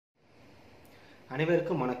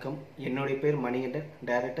அனைவருக்கும் வணக்கம். என்னுடைய பேர் Manikandan,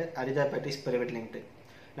 director Haritha batteries private limited.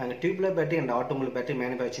 நாங்கள் tubular battery and automobile battery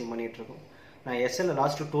manufacturing பண்ணிகிட்ருக்கோம். நான் எஸ்எல்ல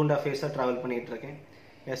லாஸ்ட்டு 2.5 இயர்ஸாக ட்ராவல் பண்ணிகிட்ருக்கேன்.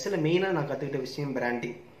 எஸ்எல்ல மெயினாக நான் கற்றுக்கிட்ட விஷயம்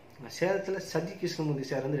பிராண்டிங். சேலத்தில் சஜி கிருஷ்ணமூர்த்தி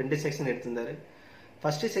சார் வந்து 2 செக்ஷன் எடுத்திருந்தார்.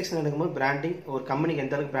 ஃபஸ்ட்டு செக்ஷன் எடுக்கும்போது பிராண்டிங், ஒரு கம்பெனிக்கு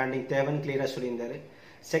எந்த அளவுக்கு பிராண்டிங் தேவைன்னு கிளியராக சொல்லியிருந்தார்.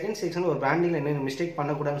 செகண்ட் செக்ஷனில் ஒரு பிராண்டிங்கில் என்னென்ன மிஸ்டேக்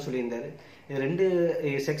பண்ணக்கூடாதுன்னு சொல்லியிருந்தார். இது 2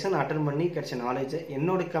 செக்ஷன் அட்டன் பண்ணி கிடைச்ச நாலேஜை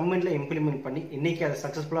என்னோட கம்பெனியில் இம்ப்ளிமெண்ட் பண்ணி இன்றைக்கி அதை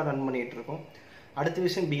சக்ஸஸ்ஃபுல்லாக ரன் பண்ணிகிட்டு இருக்கோம். அடுத்த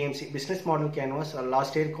விஷயம் BMC business model canvas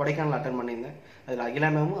last year Kodaikanal attend பண்ணியிருந்தேன். அதில் அகிலா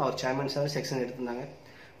மேமும் அவர் சேர்மன் சார் செக்ஷன் எடுத்திருந்தாங்க.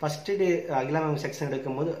 First day Akila ma'am section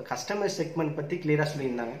எடுக்கும்போது கஸ்டமர் செக்மெண்ட் பற்றி கிளியராக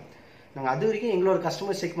சொல்லியிருந்தாங்க. நாங்கள் அது வரைக்கும் எங்களோட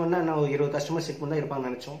கஸ்டமர் செக்மெண்ட்னா நான் 20 கஸ்டமர் செக்மெண்ட் தான்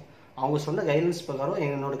இருப்பாங்கன்னு நினச்சோம். அவங்க சொன்ன கைட்லைன்ஸ் பிரகாரம்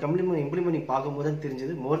என்னோட கம்பெனி இம்ப்ளிமெண்ட் பார்க்கும்போது தான்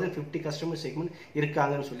தெரிஞ்சது மோர் தென் 50 கஸ்டமர் செக்மெண்ட்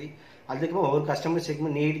இருக்காங்கன்னு சொல்லி. அதுக்கப்புறம் ஒவ்வொரு கஸ்டமர்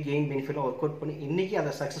செக்மெண்ட் நீட் கெயின் பெனிஃபிட்டாக ஒர்க் அவுட் பண்ணி இன்றைக்கி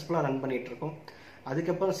அதை சக்ஸஸ்ஃபுல்லாக ரன் பண்ணிகிட்டு இருக்கோம்.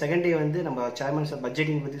 அதுக்கப்புறம் செகண்ட் டே வந்து நம்ம சேர்மன் சார்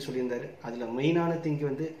பட்ஜெட்டிங் பற்றி சொல்லியிருந்தார். அதில் மெயினான திங்க்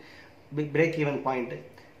வந்து பிரேக் ஈவன் பாயிண்ட்டு.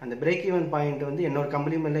 அந்த பிரேக் ஈவன் பாயிண்ட் வந்து என்னோட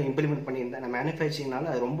கம்பெனி மேலே இம்ப்ளிமெண்ட் பண்ணியிருந்தேன். நான் மேனுஃபேக்சரிங்னால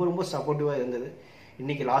அது ரொம்ப சப்போர்ட்டிவாக இருந்தது.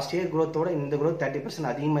 இன்றைக்கி லாஸ்ட் இயர் க்ரோத்தோட இந்த க்ரோத் 30%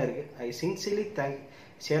 அதிகமாக இருக்குது. ஐ sincerely thank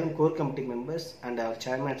Salem core committee members and our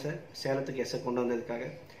chairman sir சேலத்துக்கு எஸ்ஐ கொண்டு வந்ததுக்காக.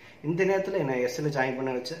 இந்த நேரத்தில் என்னை எஸ்ஐல ஜாயின்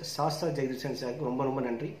பண்ண வச்ச சாஸ்தா ஜெகதீஷன் சாருக்கு ரொம்ப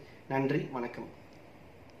நன்றி. வணக்கம்.